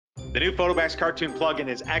The new Photobacks Cartoon plugin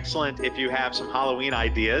is excellent if you have some Halloween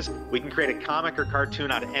ideas. We can create a comic or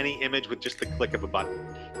cartoon out of any image with just the click of a button.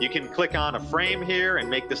 You can click on a frame here and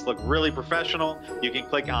make this look really professional. You can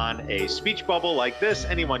click on a speech bubble like this,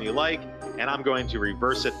 anyone you like, and I'm going to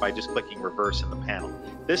reverse it by just clicking reverse in the panel.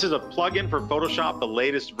 This is a plugin for Photoshop, the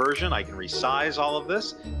latest version. I can resize all of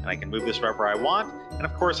this, and I can move this wherever I want. And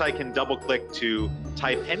of course, I can double click to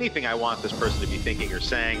type anything I want this person to be thinking or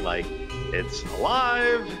saying, like, it's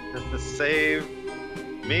alive, save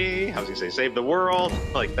me, I was gonna say save the world,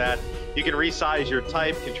 like that. You can resize your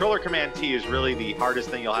type. Controller Command T is really the hardest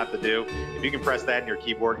thing you'll have to do. If you can press that in your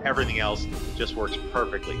keyboard, everything else just works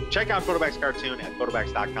perfectly. Check out Photobacks Cartoon at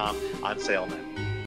photobacks.com on sale now.